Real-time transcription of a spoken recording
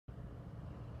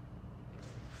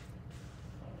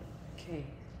Okay,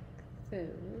 so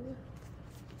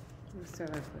let's start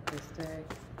off with this deck.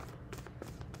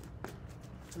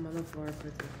 I'm on the floor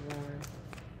because it's warm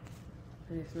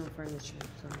and there's no furniture,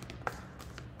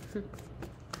 so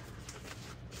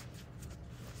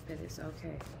but it's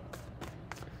okay.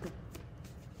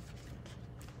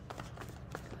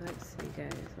 Let's see,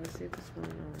 guys. Let's see what's going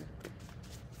on.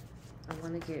 I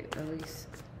want to get at least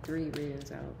 3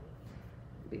 readings out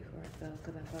before I go,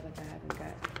 because I feel like I haven't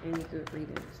got any good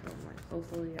readings. So I'm like,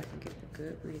 hopefully I can get a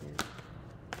good reading.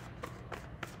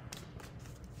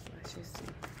 Let's just see.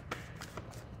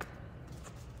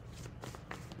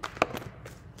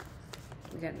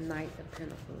 We got Knight of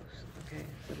Pentacles. Okay,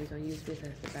 so we're going to use this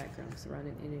as the background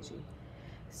surrounding energy.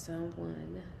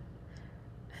 Someone,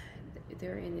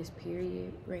 they're in this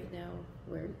period right now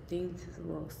where things is a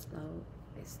little slow.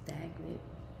 It's stagnant.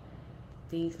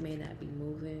 Things may not be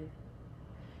moving.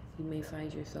 You may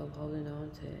find yourself holding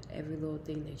on to every little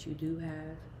thing that you do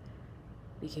have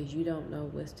because you don't know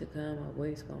what's to come or where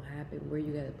it's going to happen, where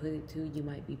you got to put it to. You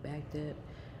might be backed up,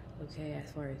 okay, as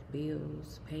far as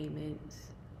bills,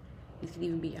 payments. This could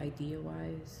even be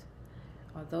idea-wise.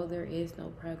 Although there is no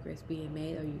progress being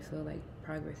made, or you feel like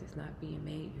progress is not being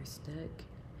made, you're stuck.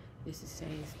 This is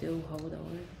saying still hold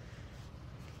on.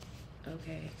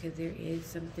 Okay, because there is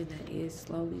something that is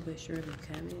slowly but surely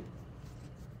coming.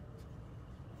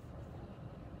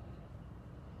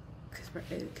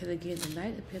 Because again, the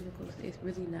Knight of Pentacles is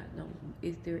really not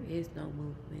there is no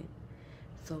movement.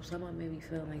 So someone may be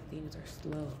feeling like things are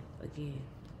slow again.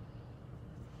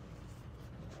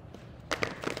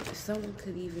 Someone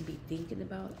could even be thinking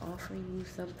about offering you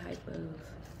some type of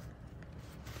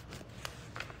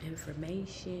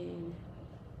information,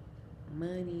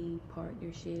 money,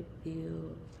 partnership,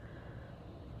 deal.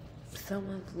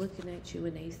 Someone's looking at you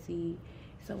and they see,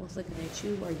 someone's looking at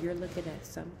you or you're looking at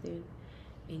something,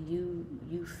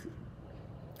 and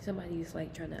somebody is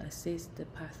like trying to assess the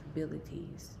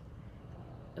possibilities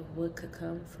of what could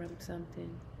come from something.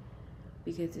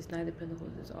 Because this Knight of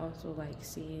Pentacles is also like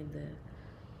seeing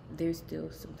there's still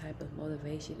some type of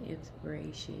motivation,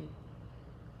 inspiration,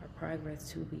 or progress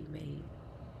to be made.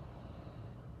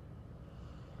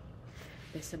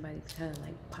 That somebody's kind of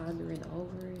like pondering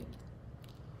over it.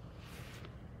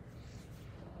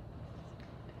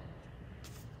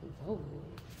 Whoa.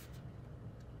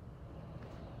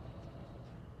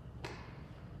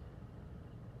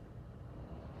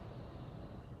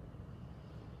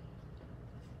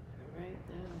 Right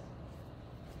now.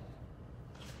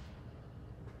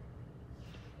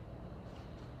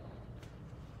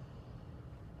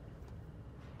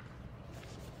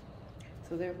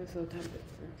 So there was no time to,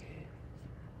 okay.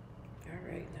 All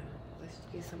right, now let's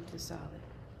get something solid.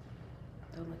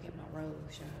 Don't look at my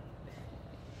rose, y'all.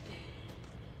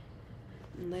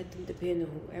 Let them depend on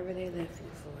whoever they left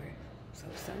you for. So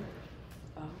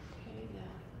okay,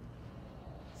 now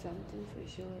something for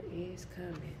sure is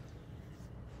coming.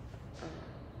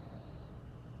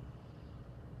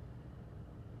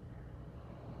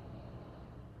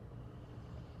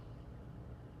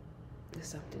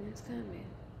 Something is coming.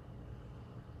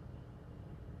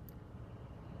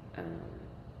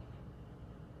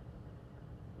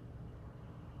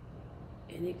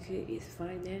 And it's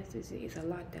finances, it's a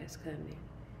lot that's coming.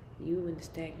 You in the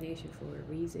stagnation for a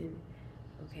reason,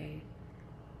 okay?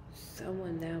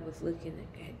 Someone now was looking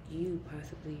at you,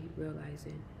 possibly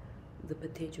realizing the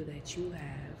potential that you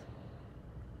have.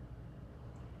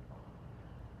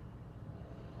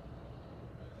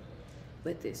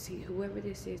 But whoever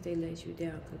this is, they let you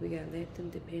down, because we gotta let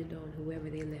them depend on whoever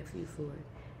they left you for.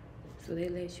 So they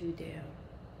let you down.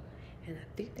 And I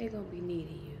think they're gonna be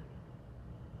needing you.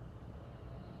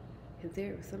 If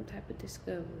there was some type of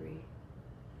discovery,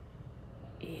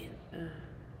 and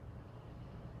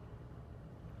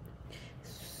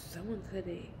someone could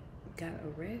have got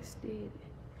arrested,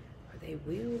 or they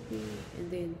will be,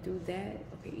 and then through that,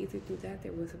 okay, either through that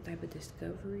there was some type of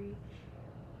discovery,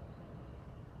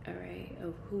 all right,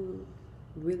 of who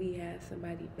really has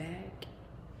somebody back,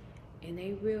 and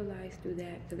they realize through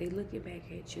that, because they looking back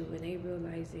at you and they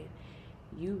realizing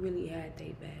you really had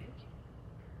their back.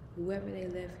 Whoever they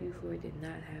left you for did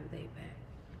not have their back,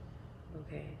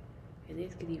 okay? And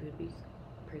this could even be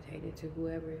pertaining to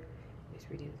whoever this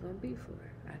reading is going to be for.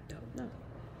 I don't know,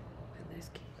 but let's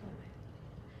keep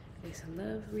going. It's a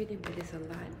love reading, but it's a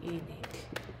lot in it.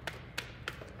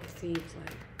 It seems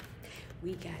like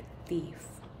we got thief.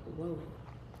 Whoa.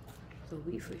 So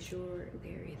we for sure,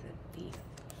 there is a thief,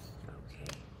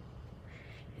 okay?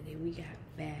 And then we got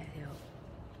bad health.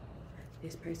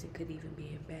 This person could even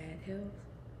be in bad health.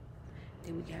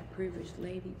 Then we got privileged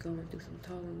lady going through some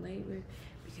toil and labor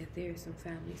because there's some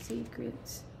family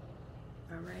secrets.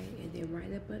 All right, and then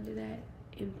right up under that,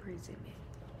 imprisonment.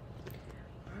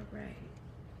 All right,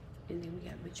 and then we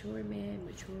got mature man,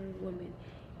 mature woman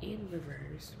in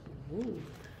reverse. Woo.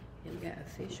 And we got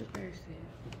official person,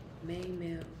 main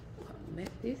male.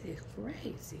 This is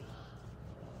crazy.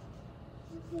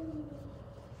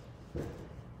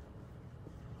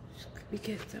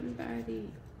 Because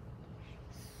somebody,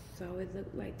 so it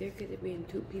looked like there could have been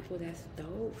two people that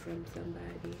stole from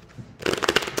somebody.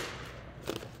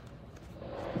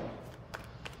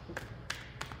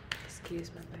 Excuse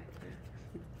my background.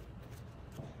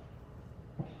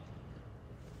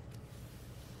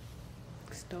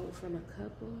 Stole from a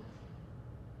couple.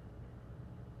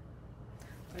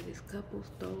 Or this couple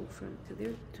stole from, because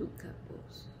there's two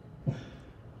couples. It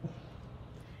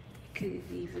could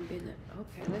have even been a,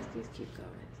 okay, let's just keep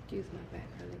going. Excuse my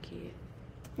background again.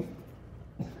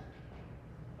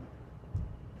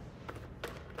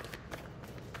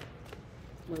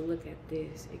 Well, look at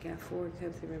this. It got 4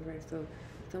 cups in reverse. So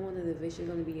someone is eventually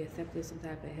going to be accepting some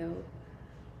type of help.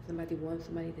 Somebody wants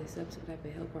somebody to accept some type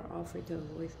of help or offer to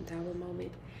avoid some tower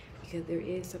moment, because there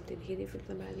is something hidden from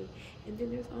somebody. And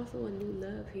then there's also a new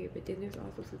love here, but then there's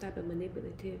also some type of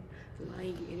manipulative,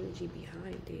 lying energy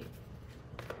behind it.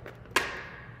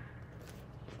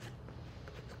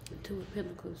 2 of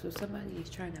Pentacles. So somebody is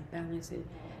trying to balance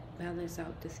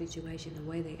out the situation, the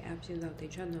way they actions out. They're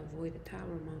trying to avoid the tower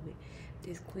moment.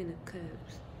 This Queen of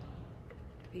Cups,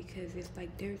 because it's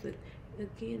like there's a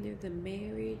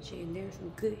marriage and there's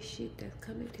some good shit that's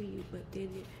coming to you, but then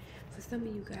for some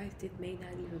of you guys, this may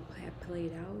not even have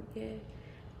played out yet.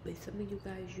 But some of you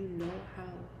guys, you know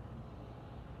how,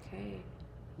 okay,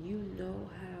 you know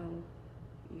how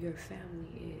your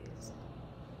family is.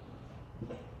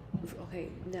 Okay,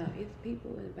 now it's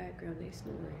people in the background, they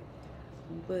snoring,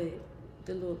 but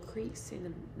the little creaks and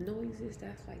the noises,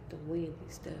 that's like the wind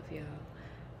and stuff, y'all.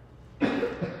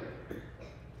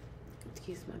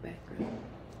 Excuse my background.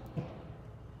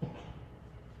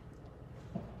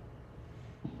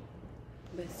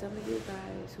 But some of you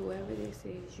guys, whoever this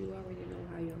is, you already know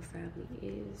how your family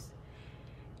is,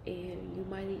 and you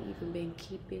might have even been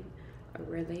keeping a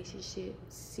relationship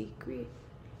secret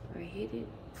or hidden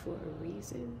for a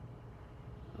reason,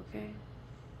 okay?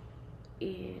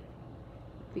 And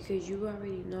because you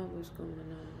already know what's going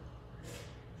on.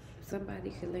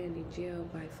 Somebody could land in jail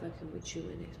by fucking with you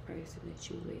and this person that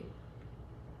you with.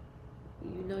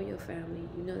 You know your family.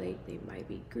 You know they might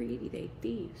be greedy. They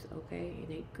thieves, okay? And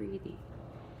they greedy.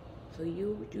 So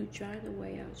you trying to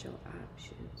weigh out your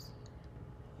options.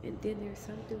 And then there's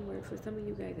something where for some of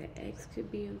you guys, an ex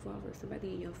could be involved, or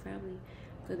somebody in your family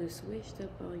could have switched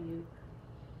up on you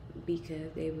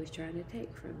because they was trying to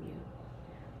take from you,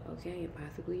 okay? And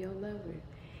possibly your lover.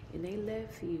 And they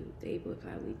left you. They were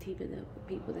probably teaming up with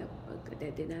people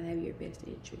that did not have your best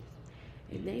interest.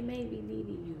 And they may be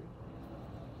needing you.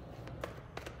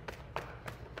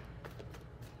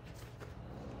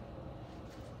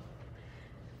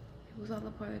 It was all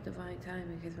a part of divine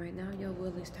timing, because right now your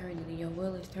will is turning, and your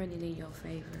will is turning in your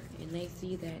favor. And they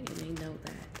see that and they know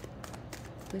that.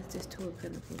 With this 2 of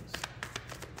Pentacles.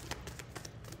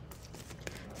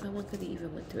 Someone could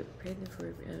even went to prison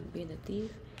for being a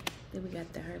thief. Then we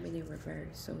got the Hermit in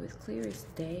reverse. So it's clear as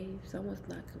day. Someone's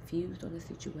not confused on the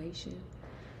situation.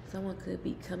 Someone could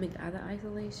be coming out of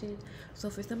isolation. So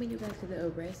for some of you guys, the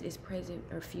arrest is present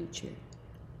or future.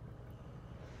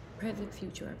 Present,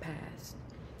 future, or past.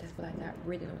 That's what I got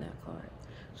written on that card.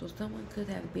 So someone could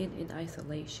have been in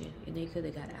isolation and they could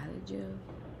have got out of jail.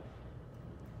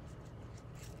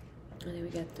 And then we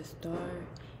got the Star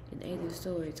and 8 of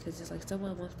Swords, because it's like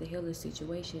someone wants to heal a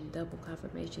situation. Double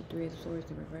confirmation, 3 of Swords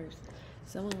in reverse.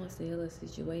 Someone wants to heal a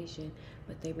situation,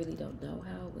 but they really don't know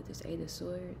how with this 8 of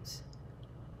Swords.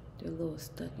 They're a little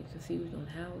stuck and confused on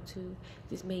how to.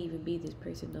 This may even be this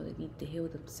person know they need to heal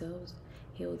themselves,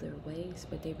 heal their ways,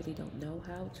 but they really don't know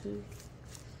how to.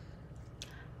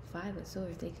 5 of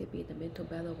Swords, they could be in a mental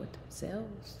battle with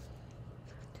themselves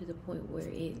to the point where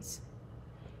it's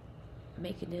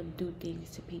making them do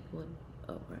things to people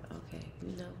over, okay,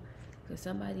 you know, because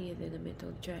somebody is in a mental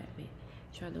entrapment,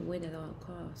 trying to win at all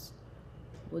costs,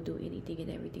 will do anything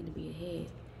and everything to be ahead,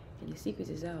 and the secrets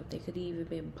is out. They could even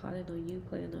been plotting on you,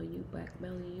 planning on you,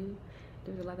 blackmailing you.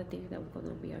 There's a lot of things that were going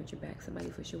on behind your back. Somebody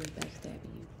for sure was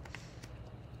backstabbing you.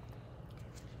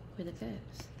 Queen of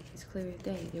Cups, it's clear as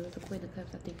day. There was a Queen of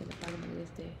Cups, I think, in the bottom of this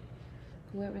day.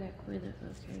 Whoever that Queen of,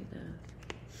 okay, now.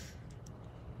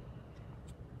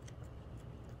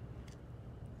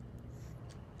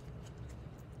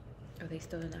 Or they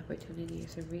stole an opportunity or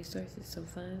some resources, some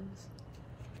funds,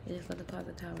 and it's going to cause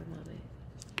a tower moment.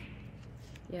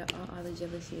 Yeah, all the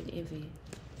jealousy and envy.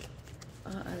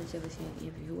 all other jealousy and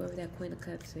envy. Whoever that Queen of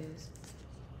Cups is.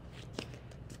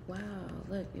 Wow,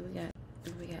 look, we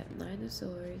got Nine of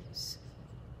Swords,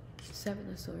 Seven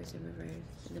of Swords in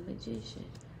reverse, and the Magician.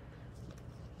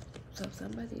 So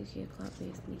somebody is getting caught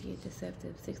being sneaky and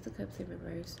deceptive. Six of Cups in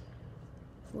reverse,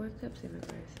 Four of Cups in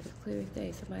reverse. It's clear as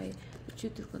day. Somebody, the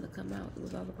truth is going to come out. It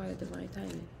was all a part of divine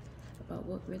timing about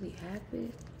what really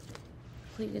happened.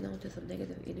 Clinging on to some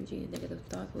negative energy and negative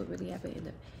thoughts. What really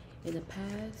happened in the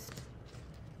past.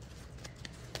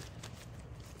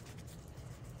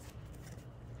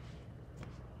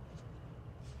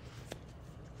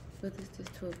 What is this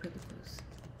Two of Pentacles?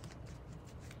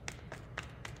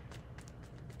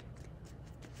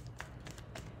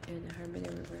 And the Hermit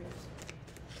in reverse.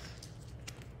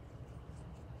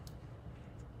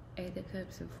 Eight of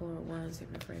Cups and Four of Wands in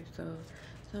reverse. So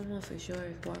someone for sure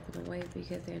is walking away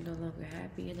because they're no longer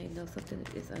happy and they know something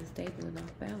is unstable and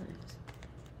off balance.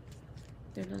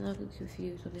 They're no longer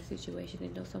confused on the situation. They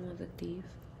know someone's a thief.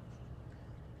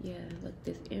 Yeah, look,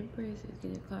 this Empress is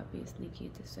getting caught being sneaky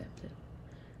and deceptive.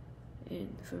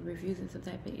 And for refusing some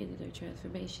type of ending or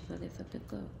transformation, letting something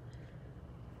go.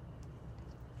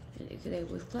 And it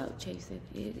was clout chasing.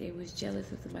 It was jealous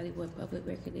of somebody with public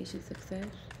recognition, success.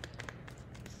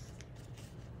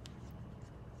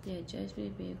 Yeah,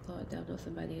 judgment, being called down on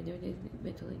somebody, and they're in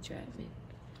mental entrapment.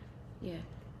 Yeah,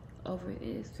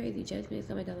 it's crazy. Judgment is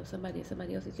coming down on somebody, and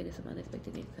somebody else is getting some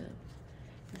unexpected income.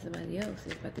 And somebody else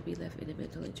is about to be left in a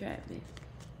mental entrapment.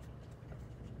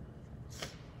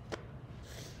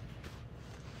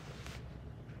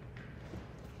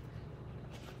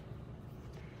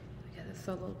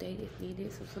 Solo date if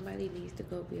needed, so somebody needs to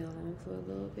go be alone for a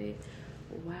little bit.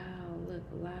 Wow, look,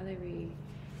 lottery.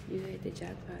 You hit the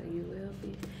jackpot, you will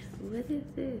be. What is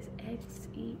this?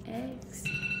 XEX.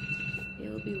 It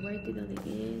will be working on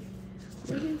the end.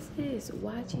 What is this?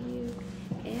 Watching you.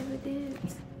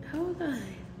 Evidence. Hold on.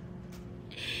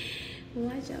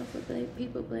 Watch out for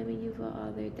people blaming you for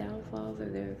all their downfalls or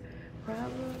their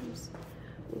problems.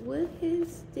 What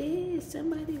is this?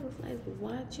 Somebody was like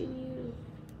watching you.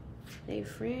 Their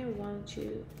friend wants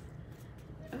you.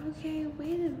 Okay,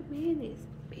 wait a minute.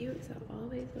 Spirits are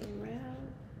always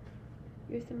around.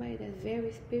 You're somebody that's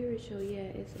very spiritual. Yeah,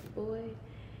 it's a boy.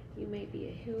 You may be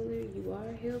a healer. You are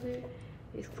a healer.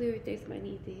 It's clear that somebody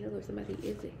needs a healer. Somebody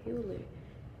is a healer.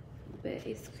 But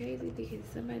it's crazy because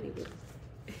somebody was...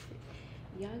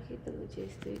 Y'all get the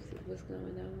logistics of what's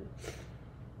going on.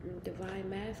 Divine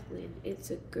masculine.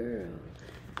 It's a girl.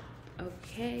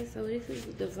 Okay, so this is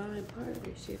a divine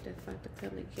partnership that's about to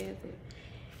come together,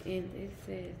 and it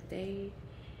says they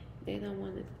don't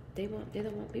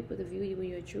want people to view you in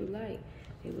your true light.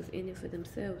 They was in it for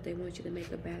themselves. They want you to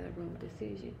make a bad or wrong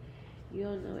decision. You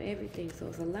don't know everything, so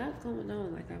it's a lot going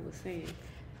on. Like I was saying,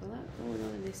 a lot going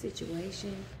on in this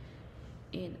situation,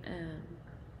 and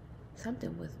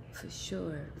something was for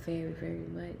sure very, very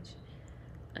much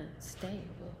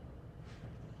unstable.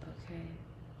 Okay.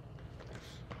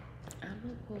 I'm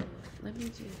gonna pull. Let me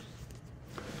just.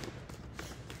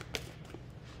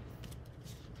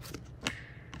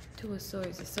 Two of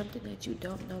Swords is something that you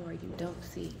don't know or you don't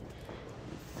see.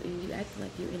 And you act like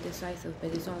you're indecisive,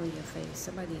 but it's only your face.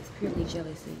 Somebody is purely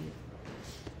jealous of you.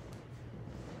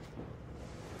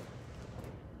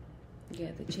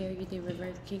 Yeah, the Chariot in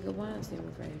reverse, King of Wands in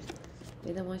reverse.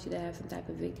 They don't want you to have some type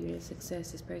of victory and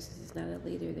success. This person is not a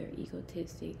leader. They're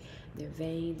egotistic. They're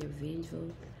vain. They're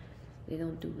vengeful. They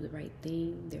don't do the right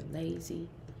thing. They're lazy.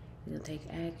 They don't take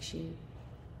action.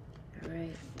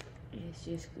 Alright?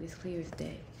 It's clear as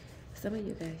day. Some of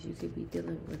you guys, you could be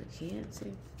dealing with a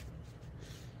Cancer.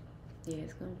 Yeah,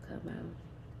 it's going to come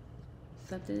out.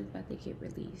 Something is about to get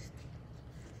released.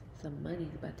 Some money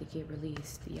is about to get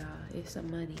released, y'all. It's some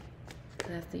money.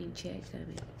 Cause I've seen checks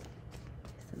coming.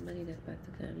 It's some money that's about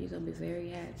to come. You're going to be very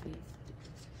happy.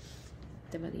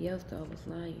 Somebody else, though, was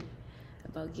lying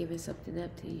about giving something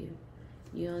up to you.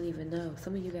 You don't even know.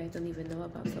 Some of you guys don't even know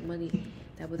about some money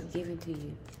that was given to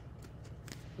you.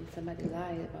 And somebody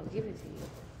lied about giving to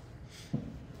you.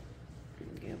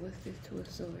 Yeah, what's this Two of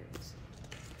Swords?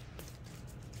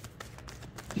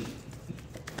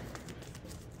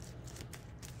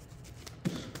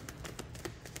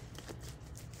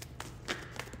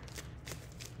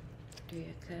 Three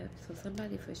of Cups. So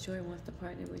somebody for sure wants to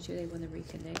partner with you. They want to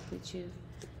reconnect with you.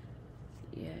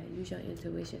 Yeah, use your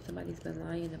intuition. Somebody's been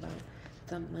lying about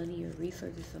some money or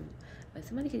resources. But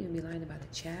somebody could even be lying about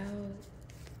a child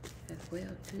as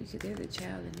well too. Because there's a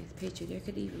child in this picture. There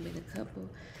could even been a couple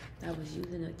that was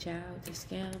using a child to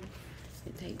scam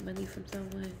and take money from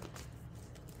someone.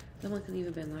 Someone could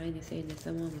even been lying and saying that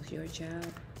someone was your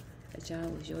child. A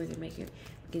child was yours and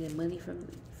getting money from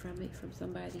it, from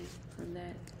somebody, from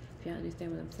that. If y'all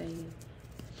understand what I'm saying.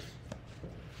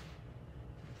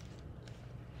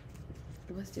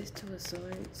 What's this? Two of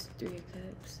Swords, Three of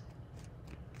Cups.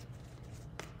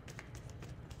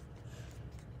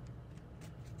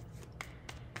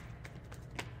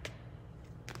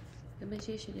 The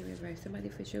Magician in reverse. Somebody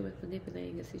for sure was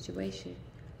manipulating a situation.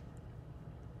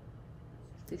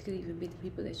 This could even be the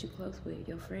people that you're close with,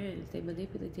 your friends. They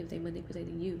manipulative, they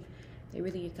manipulating you. They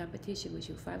really in competition with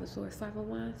you. Five of Swords, Five of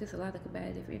Wands. There's a lot of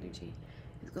combative energy.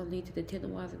 It's going to lead to the Ten of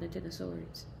Wands and the Ten of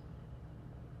Swords.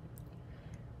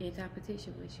 In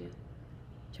competition with you.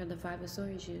 Trying to Five of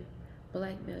Swords you.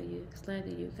 Blackmail you. Slander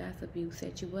you. Gossip you.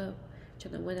 Set you up.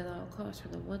 Trying to win at all costs.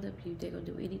 Trying to one-up you. They're going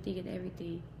to do anything and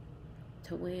everything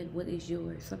to win what is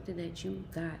yours. Something that you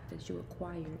got, that you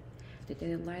acquired, that they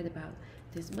didn't lie about.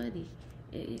 This money.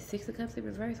 It's Six of Cups in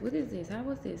reverse. What is this? How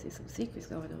was this? There's some secrets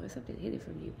going on. There's something hidden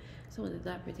from you. Someone is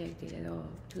not protected at all.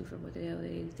 Too, from what the hell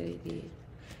it is that they did.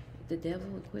 The Devil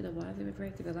and Queen of Wands in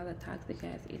reverse. There's a lot of toxic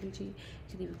ass energy.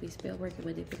 It could even be spell work and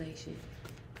manipulation.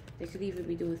 They could even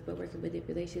be doing spell work and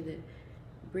manipulation to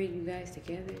bring you guys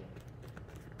together.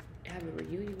 Have a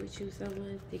reunion with you,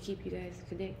 someone. They keep you guys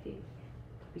connected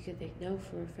because they know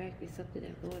for a fact there's something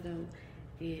that's going on.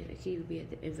 And it could even be at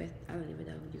the I don't even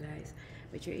know, you guys.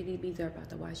 But your enemies are about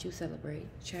to watch you celebrate.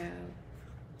 Child.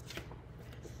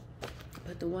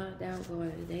 Put the wand down, go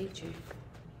out in nature.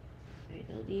 Ain't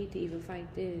no need to even fight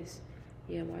this.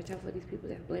 Yeah, watch out for these people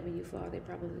that's blaming you for all their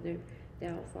problems and their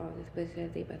downfall. It's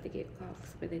because they about to get caught for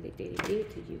something that they did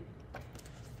to you.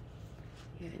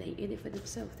 Yeah, they in it for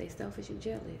themselves. They selfish and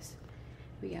jealous.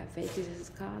 We got faces is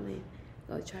calling.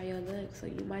 Go try your luck. So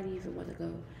you might even want to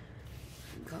go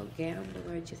gamble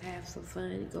or just have some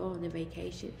fun, go on a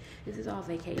vacation. This is all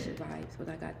vacation vibes. When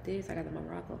I got this, I got a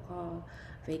Morocco call,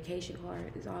 vacation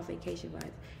card. It's all vacation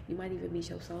vibes. You might even meet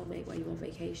your soulmate while you're on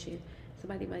vacation.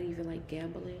 Somebody might even like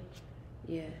gambling.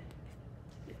 Yeah.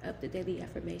 Up the daily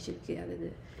affirmations, get out of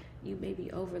the, you may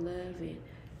be over love and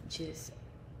just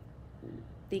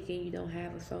thinking you don't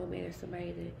have a soulmate or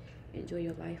somebody to enjoy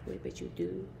your life with, but you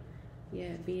do.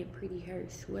 Yeah, being pretty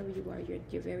hurts. Whoever you are,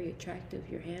 you're very attractive,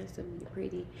 you're handsome, you're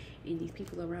pretty, and these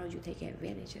people around you take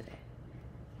advantage of that.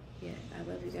 Yeah, I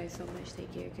love you guys so much.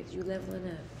 Take care, because you leveling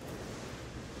up.